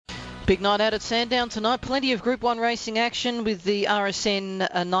Big night out at Sandown tonight. Plenty of Group 1 racing action with the RSN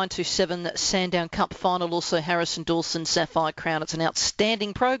 927 Sandown Cup final. Also Harrison Dawson Sapphire Crown. It's an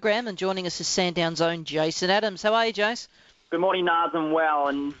outstanding program, and joining us is Sandown's own Jason Adams. How are you, Jace? Good morning, Nars, and well,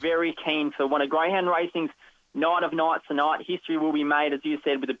 and very keen for one of Greyhound Racing's night of nights tonight. History will be made, as you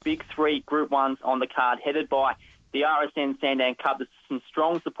said, with the big three Group 1s on the card, headed by the RSN Sandown Cup. There's some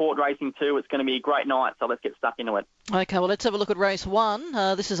strong support racing too. It's going to be a great night, so let's get stuck into it. Okay, well, let's have a look at race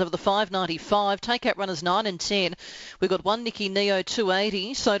 1. This is over the 595. Take-out runners 9 and 10. We've got 1 Nicky Neo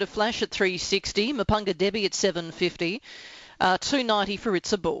 280, Soda Flash at 360, Mapunga Debbie at 750, 290 for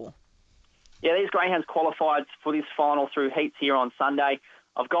It's a Bull. Yeah, these greyhounds qualified for this final through heats here on Sunday.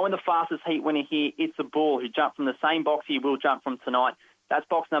 I've gone with the fastest heat winner here, It's a Bull, who jumped from the same box he will jump from tonight. That's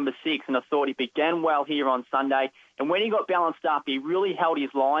box number 6, and I thought he began well here on Sunday. And when he got balanced up, he really held his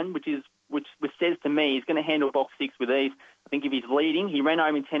line, which says to me he's going to handle box 6 with ease. I think if he's leading, he ran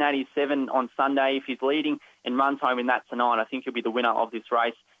home in 10.87 on Sunday. If he's leading and runs home in that tonight, I think he'll be the winner of this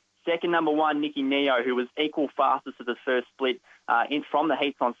race. Second, number 1, Nicky Neo, who was equal fastest to the first split from the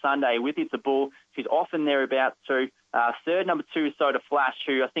heats on Sunday with It's a Bull. She's often thereabouts too. Third, number 2, Soda Flash,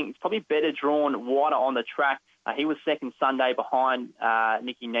 who I think is probably better drawn wider on the track. He was second Sunday behind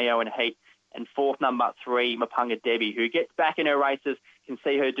Nicky Neo in heat. And fourth, number 3, Mapunga Debbie, who gets back in her races, can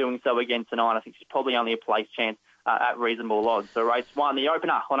see her doing so again tonight. I think she's probably only a place chance at reasonable odds. So race 1, the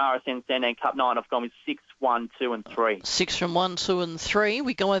opener on RSN Sandown Cup 9, I've gone with 6, 1, 2 and 3. 6 from 1, 2 and 3.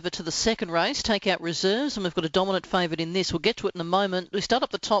 We go over to the second race, take out reserves, and we've got a dominant favourite in this. We'll get to it in a moment. We start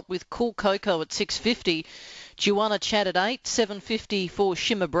up the top with Cool Coco at 650, Juana Chat at 8, 750 for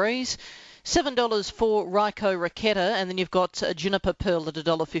Shimmer Breeze, $7 for Ryko Raketa, and then you've got Juniper Pearl at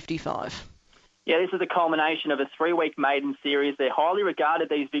 $1.55. Yeah, this is a culmination of a 3-week maiden series. They're highly regarded,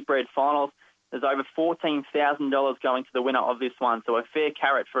 these big breed finals. There's over $14,000 going to the winner of this one, so a fair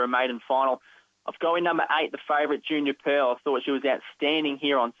carrot for a maiden final. I've got in number 8, the favourite, Junior Pearl. I thought she was outstanding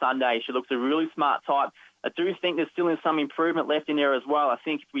here on Sunday. She looks a really smart type. I do think there's still some improvement left in there as well. I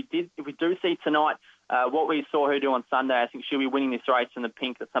think if we do see tonight what we saw her do on Sunday, I think she'll be winning this race in the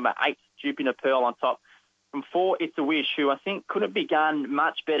pink. That's number 8, Junior Pearl on top. From 4, It's a Wish, who I think could have begun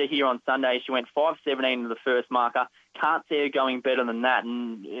much better here on Sunday. She went 5.17 into the first marker. Can't see her going better than that.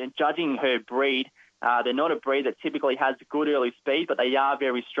 And judging her breed, they're not a breed that typically has good early speed, but they are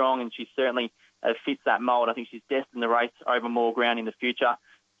very strong, and she certainly fits that mould. I think she's destined to race over more ground in the future.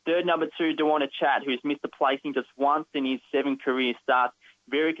 Third, number 2, Dewana Chat, who's missed a placing just once in his 7 career starts.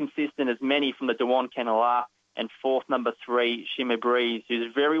 Very consistent as many from the Dewan Kennel are. And fourth, number 3, Shimmer Breeze,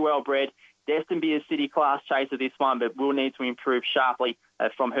 who's very well bred. Destined to be a city class chaser this one, but will need to improve sharply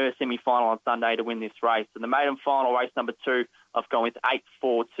from her semi-final on Sunday to win this race. And the maiden final, race number 2, I've gone with 8,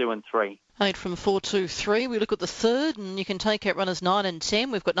 4, 2 and 3. 8 from 4, 2, 3. We look at the third, and you can take out runners 9 and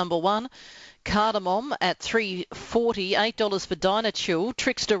 10. We've got number 1, Cardamom at $3.40, $8 for Dinah Chill,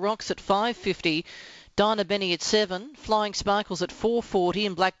 Trickster Rocks at $5.50, Dinah Benny at 7, Flying Sparkles at $4.40,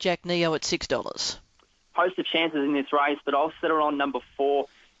 and Blackjack Neo at $6. Host of chances in this race, but I'll settle on number 4,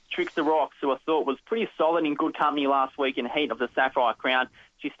 Trickster Rocks, who I thought was pretty solid in good company last week in heat of the Sapphire Crown.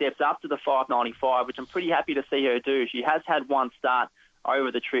 She steps up to the 5.95, which I'm pretty happy to see her do. She has had one start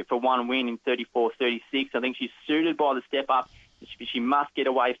over the trip for one win in 34.36. I think she's suited by the step up. She must get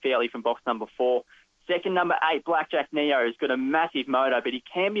away fairly from box number 4. Second, number 8, Blackjack Neo, has got a massive motor, but he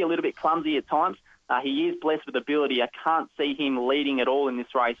can be a little bit clumsy at times. He is blessed with ability. I can't see him leading at all in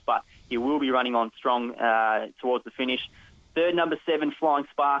this race, but he will be running on strong towards the finish. Third, number 7, Flying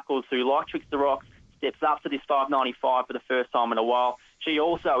Sparkles, who, like Trickster Rocks, steps up to this 5.95 for the first time in a while. She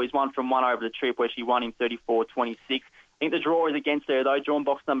also is 1 from 1 over the trip, where she won in 34.26. I think the draw is against her, though. Drawn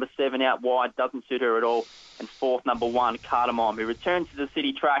box number 7 out wide doesn't suit her at all. And fourth, number 1, Cardamom, who returns to the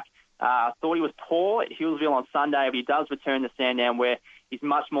city track. Thought he was poor at Hillsville on Sunday, but he does return to Sandown, where he's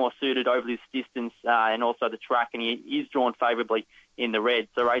much more suited over this distance and also the track, and he is drawn favourably in the red.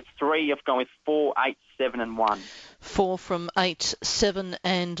 So race 3, I've gone with 4, 8, 7 and 1. 4 from 8, 7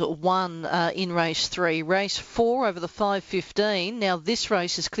 and 1 in race 3. Race 4 over the 5.15. Now this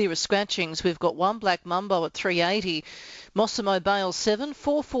race is clear of scratchings. We've got 1 Black Mumbo at $3.80. Mossimo Bale 7,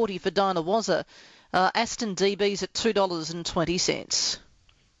 $4.40 for Dinah Wazza. Aston DB's at $2.20.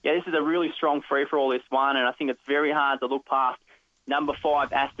 Yeah, this is a really strong free-for-all, this one, and I think it's very hard to look past number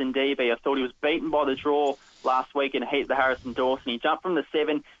 5, Aston DB. I thought he was beaten by the draw last week in a heat with Harrison Dawson. He jumped from the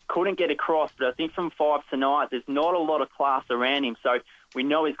 7, couldn't get across, but I think from 5 tonight, there's not a lot of class around him. So we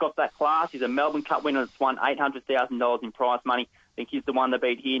know he's got that class. He's a Melbourne Cup winner that's won $800,000 in prize money. I think he's the one to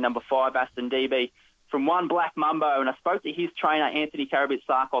beat here, number 5, Aston DB. From 1, Black Mumbo, and I spoke to his trainer, Anthony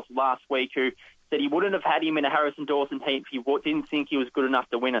Karabit-Sarkos, last week, who said he wouldn't have had him in a Harrison Dawson heat if he didn't think he was good enough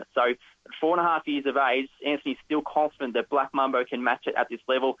to win it. So at 4.5 years of age, Anthony's still confident that Black Mumbo can match it at this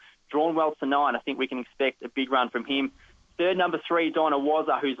level. Drawn well to 9, I think we can expect a big run from him. Third, number 3, Donna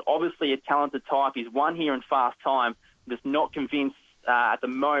Wazza, who's obviously a talented type. He's won here in fast time. I'm just not convinced at the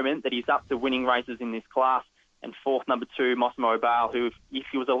moment that he's up to winning races in this class. And fourth, number 2, Mossimo Bale, who, if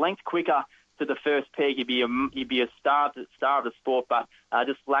he was a length quicker to the first peg, he'd be a star of the sport, but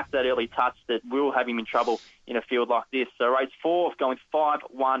just lacks that early touch that will have him in trouble in a field like this. So race 4, going 5,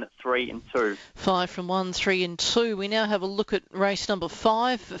 1, 3 and 2. 5 from 1, 3 and 2. We now have a look at race number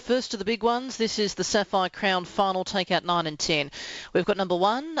 5. First of the big ones, this is the Sapphire Crown final, take out 9 and 10. We've got number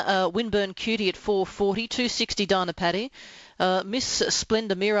 1, Winburn Cutie at 440, 260 Dinah Paddy. Miss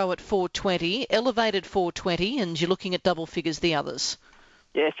Splendor Miro at 420, Elevated 420, and you're looking at double figures the others.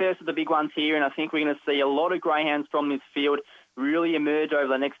 Yeah, first of the big ones here, and I think we're going to see a lot of greyhounds from this field really emerge over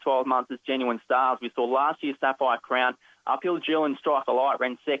the next 12 months as genuine stars. We saw last year's Sapphire Crown, Uphill Jill and Strike a Light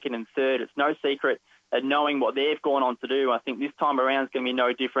ran second and third. It's no secret at knowing what they've gone on to do. I think this time around is going to be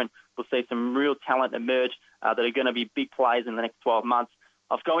no different. We'll see some real talent emerge that are going to be big plays in the next 12 months.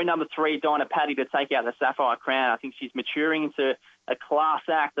 I've going number 3, Dinah Paddy, to take out the Sapphire Crown. I think she's maturing into a class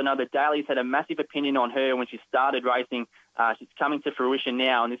act. I know the Dailies had a massive opinion on her when she started racing. She's coming to fruition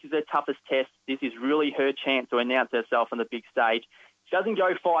now, and this is her toughest test. This is really her chance to announce herself on the big stage. She doesn't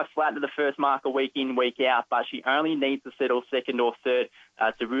go 5 flat to the first marker week in, week out, but she only needs to settle second or third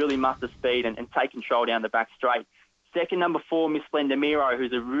to really muster speed and take control down the back straight. Second, number 4, Miss Splendor Miro,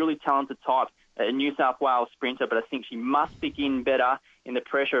 who's a really talented type, a New South Wales sprinter, but I think she must begin better in the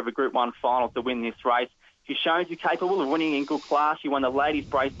pressure of a Group 1 final to win this race. She's shown she's capable of winning in good class. She won the ladies'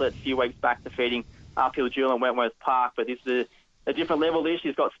 bracelet a few weeks back, defeating Uphill Jill and Wentworth Park, but this is a different level there.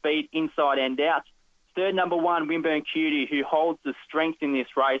 She's got speed inside and out. Third, number 1, Winburn Cutie, who holds the strength in this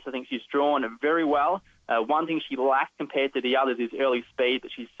race. I think she's drawn very well. One thing she lacks compared to the others is early speed,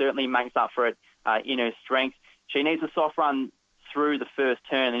 but she certainly makes up for it in her strength. She needs a soft run through the first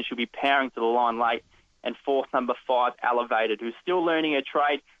turn, and she'll be powering to the line late. And fourth, number 5, Elevated, who's still learning her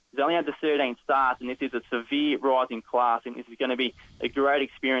trade. She's only had the 13 starts, and this is a severe rise in class, and this is going to be a great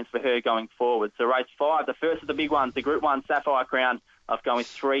experience for her going forward. So race 5, the first of the big ones, the Group 1 Sapphire Crown, of going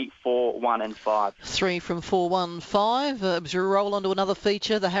 3, 4, 1 and 5. 3 from 4, 1, 5. As we roll on to another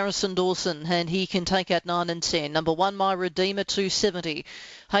feature, the Harrison Dawson, and he can take out 9 and 10. Number 1, My Redeemer, 270.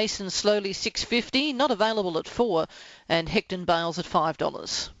 Hasten Slowly, 650. Not available at 4. And Hecton Bales at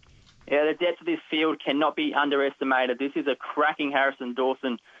 $5. Yeah, the depth of this field cannot be underestimated. This is a cracking Harrison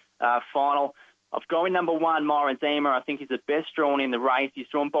Dawson final. I've going number 1, My Redeemer. I think he's the best drawn in the race. He's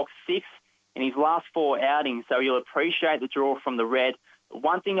drawn box 6 in his last 4 outings, so you'll appreciate the draw from the red.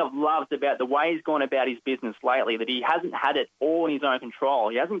 One thing I've loved about the way he's gone about his business lately, that he hasn't had it all in his own control.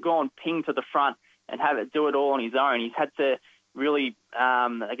 He hasn't gone ping to the front and have it do it all on his own. He's had to really,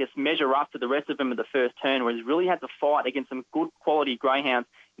 measure up to the rest of them at the first turn, where he's really had to fight against some good quality greyhounds,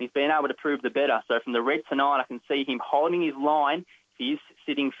 and he's been able to prove the better. So from the red tonight, I can see him holding his line. If he is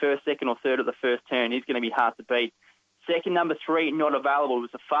sitting first, second or third at the first turn, he's going to be hard to beat. Second, number 3, Not Available, was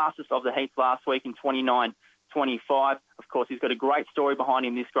the fastest of the heats last week in 29.25. Of course, he's got a great story behind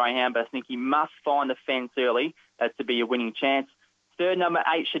him, this greyhound, but I think he must find the fence early to be a winning chance. Third, number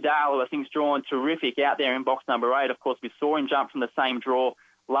 8, Shadal, who I think is drawn terrific out there in box number 8. Of course, we saw him jump from the same draw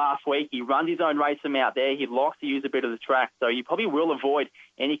last week. He runs his own race from out there. He likes to use a bit of the track, so he probably will avoid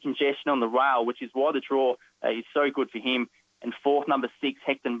any congestion on the rail, which is why the draw is so good for him. And fourth, number 6,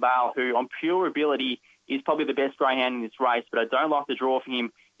 Hecton Bale, who on pure ability is probably the best greyhound in this race, but I don't like the draw for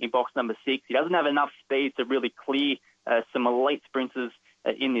him in box number 6. He doesn't have enough speed to really clear some elite sprinters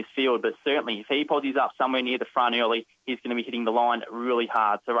in this field, but certainly if he posies up somewhere near the front early, he's going to be hitting the line really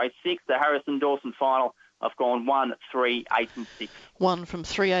hard. So race 6, the Harrison Dawson final, I've gone 1, 3, 8 and 6. 1 from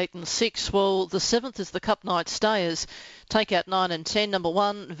 3, 8 and 6. Well, the 7th is the Cup Night Stayers. Take out 9 and 10. Number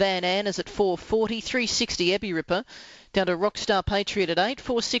 1, Van Ann is at 440. 360, Ebby Ripper. Down to Rockstar Patriot at 8.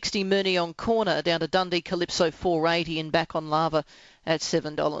 460, Murnion Corner. Down to Dundee Calypso, 480. And Back on Lava at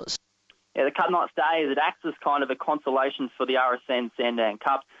 $7. Yeah, the Cup Night Stayers, it acts as kind of a consolation for the RSN Sandown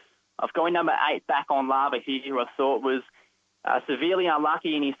Cup. I've going number 8, Back on Lava here, who I thought was severely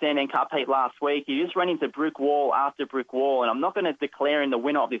unlucky in his Sandown Cup heat last week. He just ran into brick wall after brick wall, and I'm not going to declare him the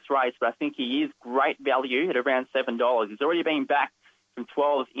winner of this race, but I think he is great value at around $7. He's already been back from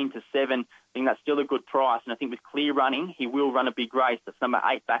 12 into 7. I think that's still a good price, and I think with clear running, he will run a big race. That's number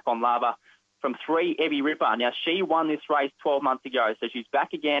 8, Back on Lava. From 3, Ebby Ripper. Now, she won this race 12 months ago, so she's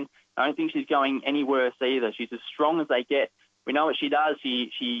back again. I don't think she's going any worse either. She's as strong as they get. We know what she does.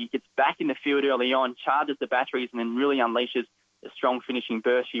 She gets back in the field early on, charges the batteries, and then really unleashes a strong finishing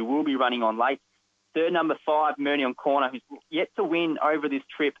burst. She will be running on late. Third, number 5, Murney on Corner, who's yet to win over this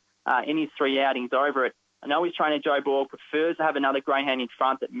trip in his 3 outings over it. I know his trainer, Joe Ball, prefers to have another greyhound in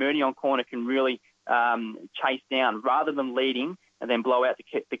front that Murney on Corner can really chase down rather than leading and then blow out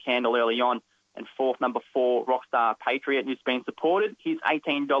the candle early on. And fourth, number 4, Rockstar Patriot, who's been supported. He's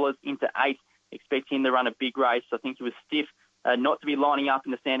 $18 into 8. Expect him to run a big race. I think he was stiff not to be lining up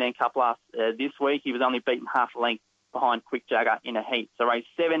in the Sandown Cup this week. He was only beaten half a length behind Quick Jagger in a heat. So race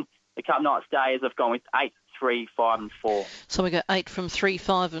 7, the Cup Night Stayers have gone with 8, 3, 5 and 4. So we go 8 from 3,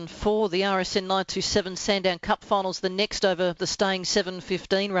 5 and 4. The RSN 927 Sandown Cup Finals, the next over the staying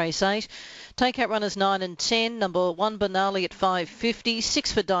 7.15 race 8. Take out runners 9 and 10. Number 1 Benali at $5.50.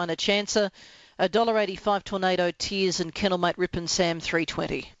 6 for Dinah Chancer. $1.85 Tornado Tears and Kennelmate Rip and Sam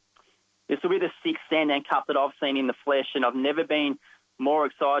 $3.20. This will be the 6th Sandown Cup that I've seen in the flesh, and I've never been more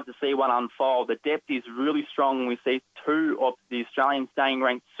excited to see one unfold. The depth is really strong. We see 2 of the Australian staying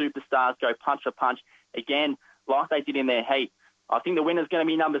ranked superstars go punch for punch again, like they did in their heat. I think the winner's going to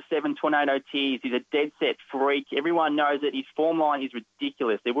be number 7, Tornado Tears. He's a dead set freak. Everyone knows it. His form line is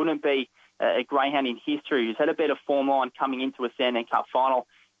ridiculous. There wouldn't be a greyhound in history who's had a better form line coming into a Sandown Cup final.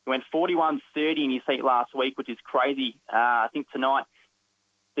 He went 41.30 in his heat last week, which is crazy. I think tonight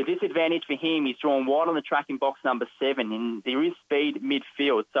the disadvantage for him is drawn wide on the track in box number 7, and there is speed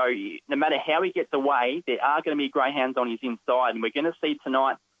midfield. So no matter how he gets away, there are going to be greyhounds on his inside, and we're going to see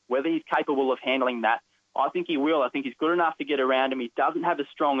tonight whether he's capable of handling that. I think he will. I think he's good enough to get around him. He doesn't have a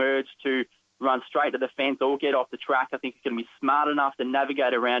strong urge to run straight to the fence or get off the track. I think he's going to be smart enough to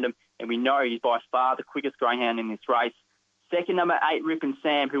navigate around him, and we know he's by far the quickest greyhound in this race. Second, number 8, Rip and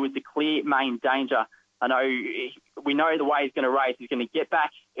Sam, who was the clear main danger. I know we know the way he's going to race. He's going to get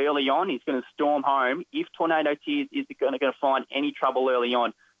back early on. He's going to storm home. If Tornado Tears is going to find any trouble early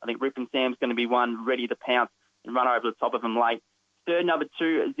on, I think Rip and Sam's going to be one ready to pounce and run over the top of him late. Third, number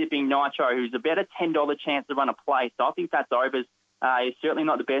 2, Zipping Nitro, who's about a $10 chance to run a place. So I think that's overs. He's certainly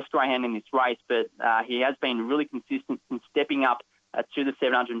not the best greyhound in this race, but he has been really consistent in stepping up to the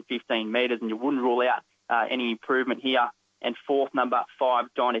 715 metres, and you wouldn't rule out any improvement here. And fourth, number 5,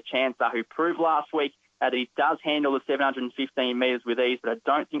 Dinah Chancer, who proved last week that he does handle the 715 metres with ease, but I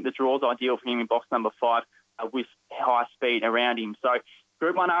don't think the draw's ideal for him in box number 5 with high speed around him. So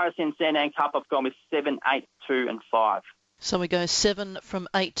Group 1 RSN Sandown Cup, I've gone with 7, 8, 2 and 5. So we go 7 from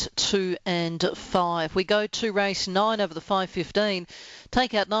 8, 2 and 5. We go to race 9 over the 5.15.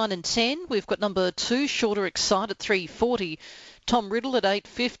 Take out 9 and 10. We've got number 2, Shorter Excite at $3.40. Tom Riddle at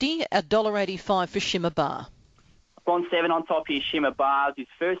 $8.50. $1.85 for Shimmer Bar. On 7 on top here, Shimmer Bars. His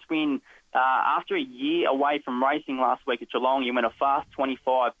first win after a year away from racing last week at Geelong. He went a fast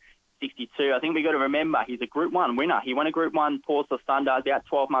 25.62. I think we've got to remember he's a Group 1 winner. He won a Group 1 Portsmouth Thunder about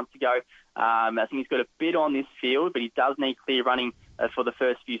 12 months ago. I think he's got a bit on this field, but he does need clear running for the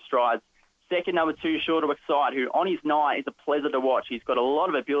first few strides. Second, number 2, Shorter Excite, who on his night is a pleasure to watch. He's got a lot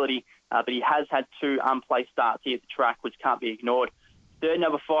of ability, but he has had 2 unplaced starts here at the track, which can't be ignored. Third,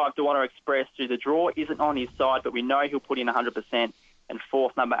 number 5, Duana Express, who the draw isn't on his side, but we know he'll put in 100%. And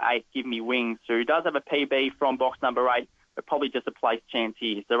fourth, number 8, Give Me Wings, who does have a PB from box number 8, but probably just a place chance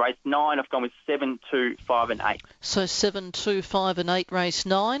here. So race 9, I've gone with 7, 2, 5 and 8. So 7, 2, 5 and 8, race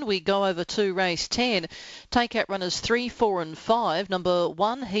 9. We go over to race 10. Take out runners 3, 4 and 5. Number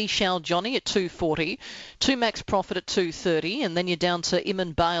 1, He Shall Johnny at $2.40. 2, Max Profit at $2.30. And then you're down to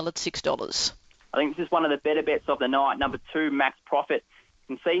Imman Bale at $6. I think this is one of the better bets of the night. Number 2, Max Profit.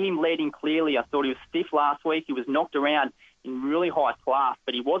 You can see him leading clearly. I thought he was stiff last week. He was knocked around in really high class,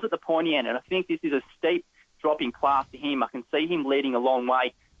 but he was at the pointy end, and I think this is a steep drop in class to him. I can see him leading a long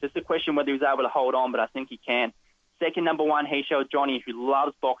way. Just a question whether he was able to hold on, but I think he can. Second, number 1, He Shall Johnny, who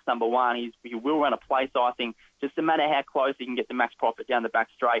loves box number 1. He will run a place, I think, just no matter how close he can get the Max Profit down the back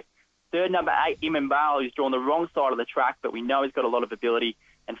straight. Third, number 8, Imman Bale, who's drawn the wrong side of the track, but we know he's got a lot of ability.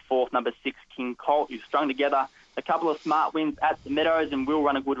 And fourth, number 6, King Colt, who's strung together a couple of smart wins at the Meadows and will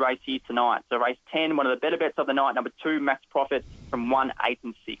run a good race here tonight. So race 10, one of the better bets of the night. Number 2, Max Profit from 1, 8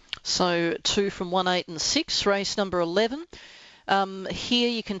 and 6. So 2 from 1, 8 and 6. Race number 11. Here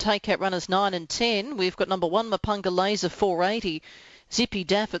you can take out runners 9 and 10. We've got number 1, Mapunga Laser, $4.80. Zippy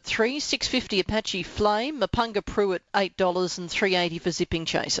Daff at $3, $6.50 Apache Flame, Mapunga Prue at $8 and $3.80 for Zipping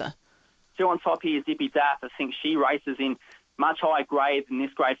Chaser. 2 on top here, Zippy Daff. I think she races in much higher grade than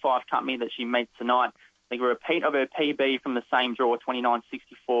this Grade 5 company that she meets tonight. I think a repeat of her PB from the same draw,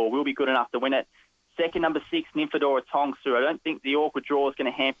 29.64, will be good enough to win it. Second, number 6, Nymphadora Tongsu. I don't think the awkward draw is going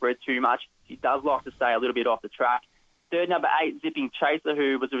to hamper her too much. She does like to stay a little bit off the track. Third, number 8, Zipping Chaser,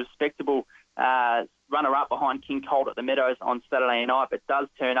 who was a respectable runner-up behind King Colt at the Meadows on Saturday night, but does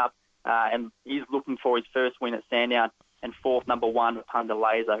turn up and is looking for his first win at Sandown. and fourth, number 1, Punga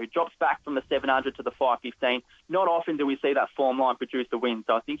Laser, who drops back from the 700 to the 515. Not often do we see that form line produce a win,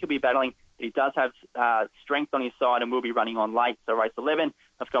 so I think he'll be battling. He does have strength on his side and will be running on late. So race 11,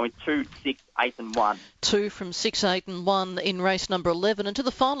 I've gone with 2, 6, 8 and 1. 2 from 6, 8 and 1 in race number 11. And to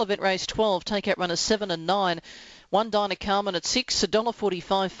the final event, race 12, take-out runners 7 and 9. 1 Dinah Carmen at 6,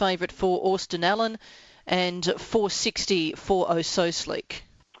 $1.45 favourite for Austin Allen, and $4.60 for Oh So Sleek.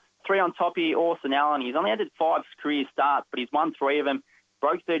 3 on top here, Austin Allen. He's only had 5 career starts, but he's won 3 of them.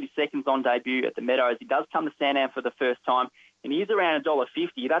 Broke 30 seconds on debut at the Meadows. He does come to Sandown for the first time, and he is around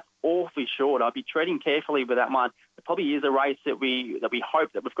 $1.50. That's awfully short. I'd be treading carefully with that one. It probably is a race that we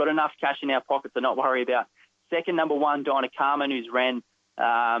hope that we've got enough cash in our pocket to not worry about. Second, number 1, Dinah Carmen, who's ran.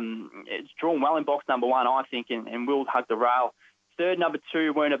 It's drawn well in box number 1, I think, and will hug the rail. Third, number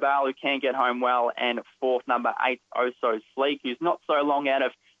 2, Werner Bale, who can get home well. And fourth, number 8, Oh So Sleek, who's not so long out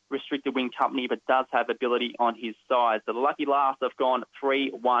of restricted wing company, but does have ability on his side. So the lucky last, I've gone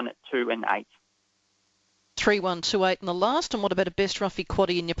 3, 1, 2 and 8. 3, 1, 2, 8 in the last. And what about a best roughy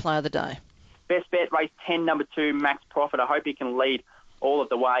quaddie in your play of the day? Best bet, race 10, number 2, Max Profit. I hope he can lead all of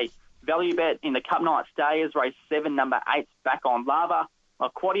the way. Value bet in the Cup Night Stayers, race 7, number 8, Back on Lava. My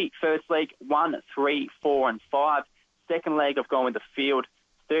quaddie, first leg, 1, 3, 4 and 5. Second leg, I've gone with the field.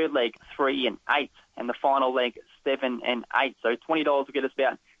 Third leg, 3 and 8. And the final leg, 7 and 8. So $20 will get us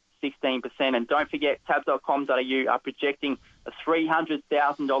about 16%. And don't forget, tabs.com.au are projecting a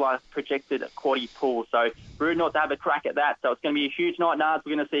 $300,000 projected quaddie pool. So rude not to have a crack at that. So it's going to be a huge night, Nards.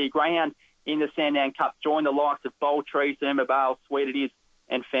 We're going to see a greyhound in the Sandown Cup join the likes of Bold Tree, Surma Bale, Sweet It Is,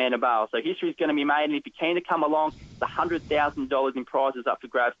 and Fan of Bale. So history is going to be made, and if you're keen to come along, the $100,000 in prizes up for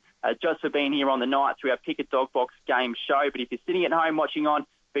grabs just for being here on the night through our Pick a Dog Box game show. But if you're sitting at home watching on,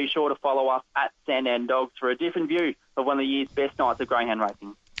 be sure to follow us at Sandown Dogs for a different view of one of the year's best nights of greyhound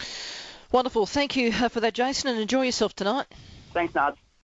racing. Wonderful. Thank you for that, Jason, and enjoy yourself tonight. Thanks, Nards.